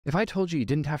If I told you you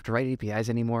didn't have to write APIs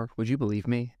anymore, would you believe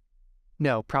me?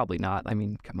 No, probably not. I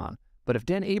mean, come on. But if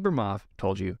Dan Abramov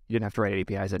told you you didn't have to write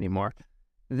APIs anymore,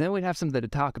 then we'd have something to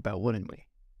talk about, wouldn't we?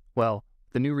 Well,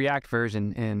 the new React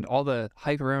version and all the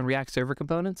hype around React server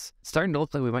components, it's starting to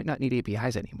look like we might not need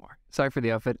APIs anymore. Sorry for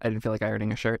the outfit. I didn't feel like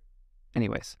ironing a shirt.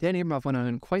 Anyways, Dan Abramov went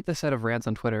on quite the set of rants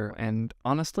on Twitter, and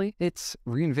honestly, it's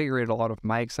reinvigorated a lot of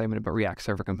my excitement about React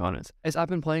server components. As I've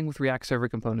been playing with React server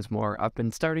components more, I've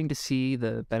been starting to see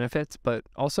the benefits, but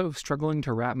also struggling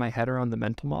to wrap my head around the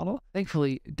mental model.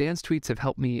 Thankfully, Dan's tweets have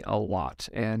helped me a lot,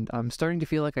 and I'm starting to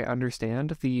feel like I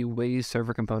understand the ways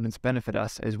server components benefit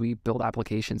us as we build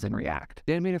applications in React.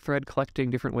 Dan made a thread collecting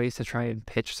different ways to try and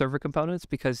pitch server components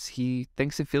because he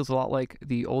thinks it feels a lot like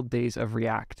the old days of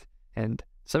React, and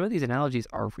some of these analogies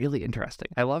are really interesting.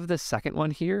 I love this second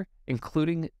one here,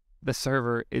 including the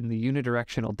server in the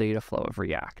unidirectional data flow of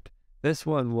React. This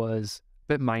one was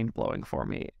a bit mind-blowing for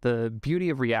me. The beauty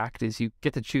of React is you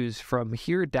get to choose from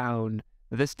here down,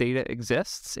 this data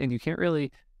exists, and you can't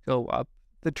really go up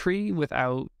the tree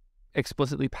without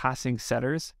explicitly passing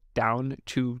setters down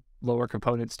to lower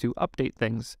components to update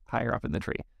things higher up in the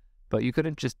tree. But you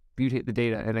couldn't just mutate the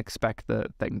data and expect the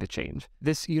thing to change.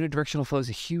 This unidirectional flow is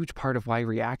a huge part of why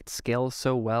React scales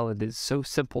so well and is so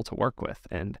simple to work with.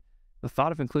 And the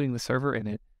thought of including the server in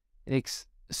it makes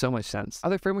so much sense.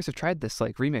 Other frameworks have tried this,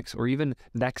 like Remix or even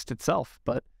Next itself,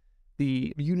 but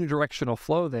the unidirectional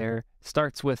flow there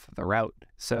starts with the route.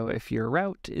 So if your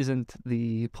route isn't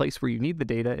the place where you need the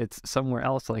data, it's somewhere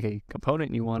else, like a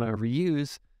component you want to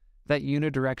reuse, that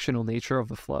unidirectional nature of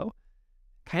the flow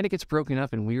kind of gets broken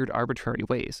up in weird arbitrary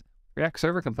ways. React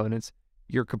server components,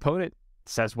 your component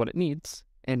says what it needs,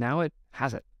 and now it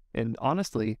has it. And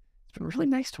honestly, it's been really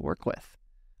nice to work with.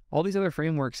 All these other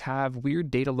frameworks have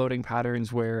weird data loading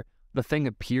patterns where the thing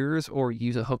appears or you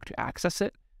use a hook to access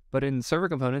it, but in server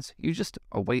components, you just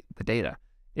await the data.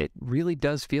 It really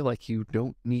does feel like you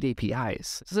don't need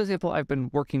APIs. This is an example I've been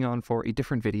working on for a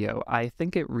different video. I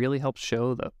think it really helps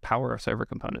show the power of server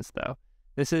components, though.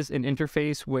 This is an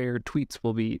interface where tweets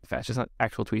will be fetched. It's not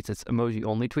actual tweets, it's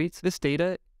emoji-only tweets. This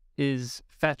data is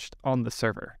fetched on the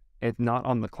server and not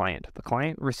on the client. The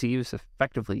client receives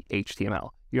effectively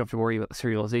HTML. You don't have to worry about the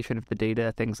serialization of the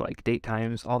data, things like date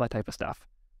times, all that type of stuff.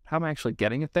 How am I actually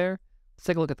getting it there? Let's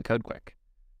take a look at the code quick.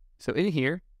 So in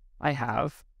here, I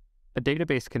have a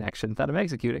database connection that I'm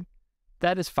executing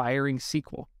that is firing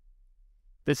SQL.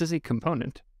 This is a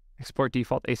component, export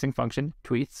default async function,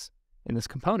 tweets, and this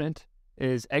component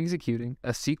is executing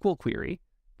a SQL query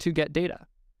to get data.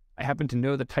 I happen to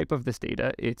know the type of this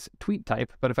data. It's tweet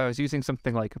type, but if I was using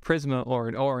something like a Prisma or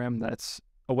an ORM that's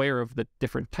aware of the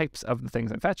different types of the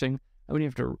things I'm fetching, I wouldn't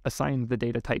have to assign the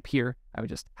data type here. I would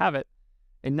just have it.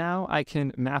 And now I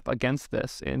can map against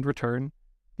this and return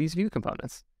these view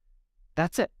components.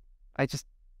 That's it. I just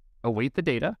await the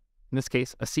data, in this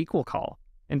case, a SQL call,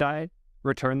 and I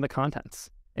return the contents.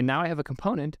 And now I have a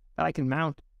component that I can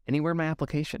mount anywhere in my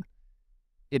application.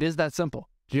 It is that simple.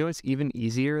 Do you know it's even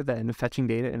easier than fetching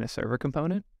data in a server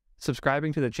component?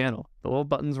 Subscribing to the channel. The little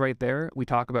button's right there. We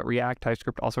talk about React,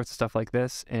 TypeScript, all sorts of stuff like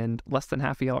this, and less than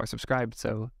half of y'all are subscribed,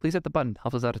 so please hit the button.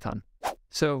 Helps us out a ton.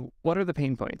 So what are the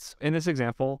pain points? In this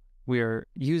example, we're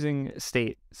using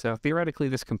state. So theoretically,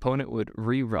 this component would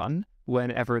rerun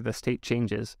whenever the state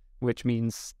changes, which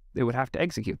means it would have to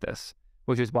execute this,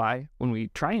 which is why when we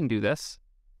try and do this,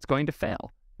 it's going to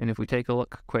fail. And if we take a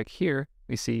look quick here,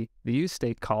 we see the use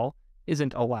state call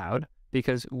isn't allowed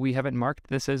because we haven't marked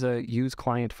this as a use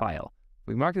client file. If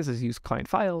we mark this as use client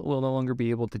file, we'll no longer be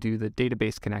able to do the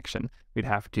database connection. We'd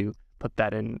have to put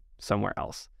that in somewhere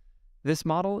else. This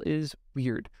model is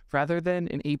weird. Rather than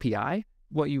an API,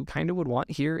 what you kind of would want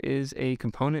here is a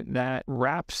component that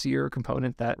wraps your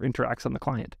component that interacts on the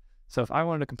client. So if I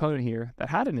wanted a component here that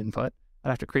had an input, I'd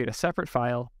have to create a separate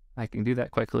file. I can do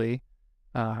that quickly.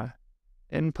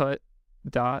 Input.tsx.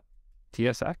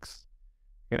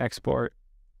 I can export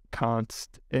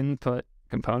const input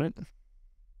component.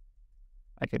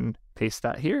 I can paste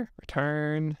that here,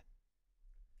 return,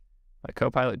 let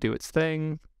Copilot do its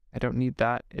thing. I don't need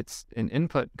that. It's an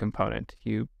input component,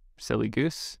 you silly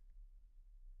goose.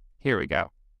 Here we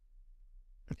go.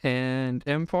 And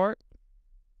import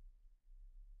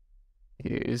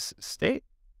use state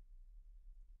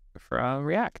from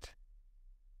React.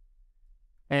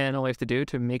 And all we have to do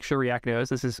to make sure React knows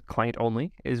this is client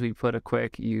only is we put a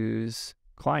quick use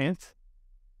client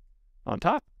on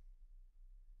top.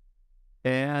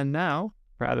 And now,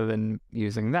 rather than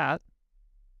using that,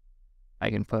 I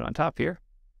can put on top here,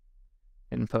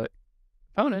 input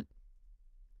component.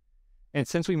 And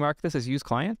since we mark this as use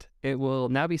client, it will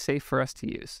now be safe for us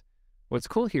to use. What's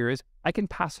cool here is I can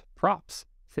pass props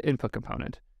the input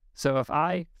component. So if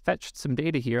I fetched some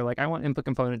data here, like I want input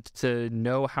component to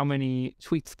know how many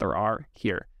tweets there are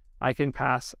here, I can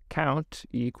pass count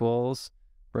equals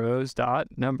rows dot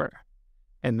number.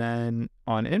 And then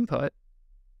on input,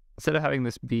 instead of having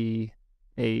this be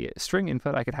a string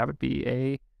input, I could have it be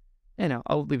a,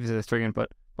 I'll leave this as a string input.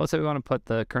 Let's say we want to put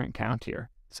the current count here.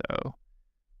 So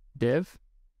div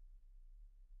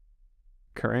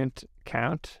current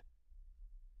count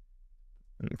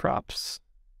and props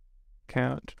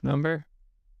count number,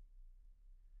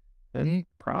 then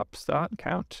props dot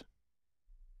count.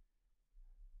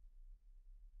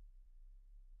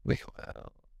 We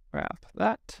will wrap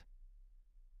that.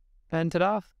 And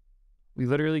ta-da! We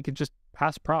literally could just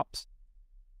pass props.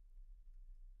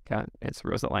 Count, it's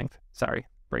rows at length. Sorry,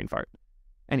 brain fart.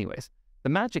 Anyways, the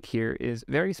magic here is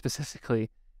very specifically,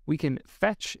 we can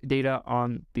fetch data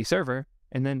on the server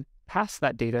and then pass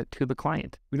that data to the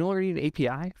client. We no longer need an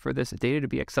API for this data to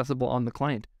be accessible on the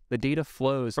client. The data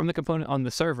flows from the component on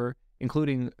the server,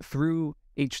 including through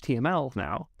HTML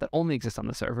now, that only exists on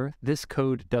the server. This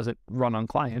code doesn't run on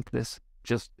client. This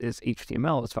just is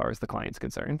HTML as far as the client's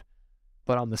concerned.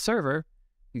 But on the server,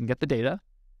 you can get the data,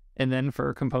 and then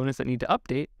for components that need to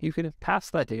update, you can pass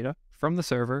that data from the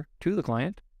server to the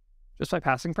client just by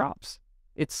passing props.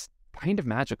 It's kind of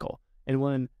magical. And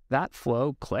when that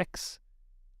flow clicks,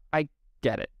 I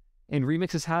get it. And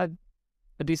Remix has had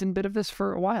a decent bit of this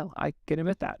for a while. I can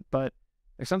admit that. But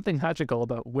there's something magical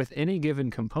about with any given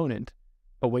component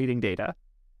awaiting data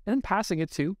and then passing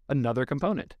it to another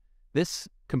component. This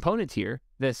component here,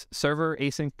 this server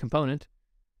async component,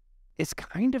 is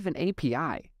kind of an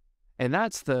API. And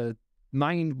that's the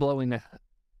mind-blowing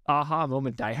aha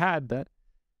moment I had that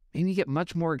made me get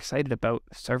much more excited about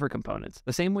server components.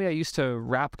 The same way I used to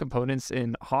wrap components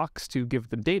in hawks to give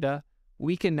them data,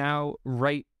 we can now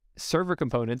write server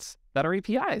components that are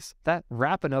APIs that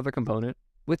wrap another component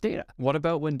with data. What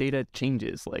about when data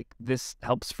changes? Like this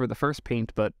helps for the first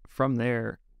paint, but from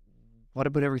there, what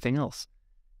about everything else?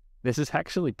 This is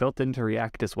actually built into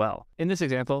React as well. In this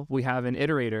example, we have an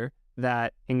iterator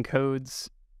that encodes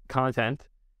content,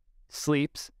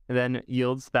 sleeps, and then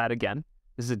yields that again.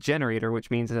 This is a generator, which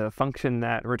means a function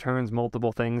that returns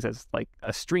multiple things as like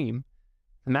a stream.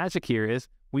 The magic here is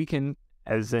we can,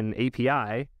 as an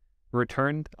API,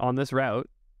 return on this route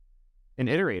an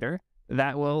iterator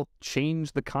that will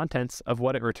change the contents of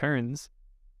what it returns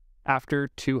after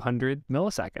 200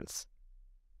 milliseconds.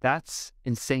 That's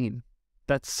insane.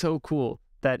 That's so cool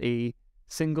that a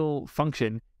single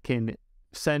function can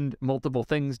send multiple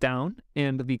things down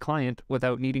and the client,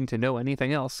 without needing to know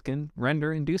anything else, can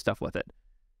render and do stuff with it.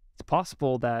 It's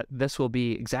possible that this will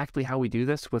be exactly how we do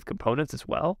this with components as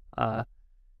well.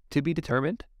 To be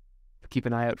determined. Keep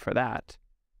an eye out for that.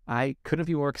 I couldn't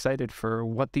be more excited for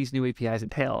what these new APIs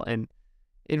entail, and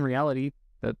in reality,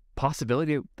 the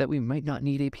possibility that we might not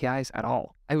need APIs at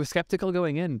all. I was skeptical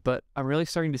going in, but I'm really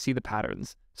starting to see the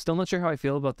patterns. Still not sure how I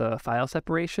feel about the file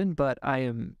separation, but I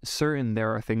am certain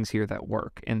there are things here that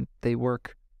work, and they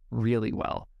work really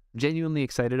well. Genuinely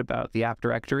excited about the app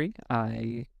directory.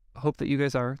 I hope that you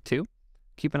guys are too.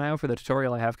 Keep an eye out for the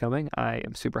tutorial I have coming. I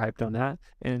am super hyped on that.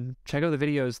 And check out the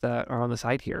videos that are on the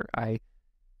side here. I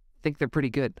think they're pretty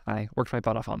good. I worked my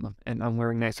butt off on them, and I'm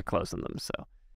wearing nicer clothes than them, so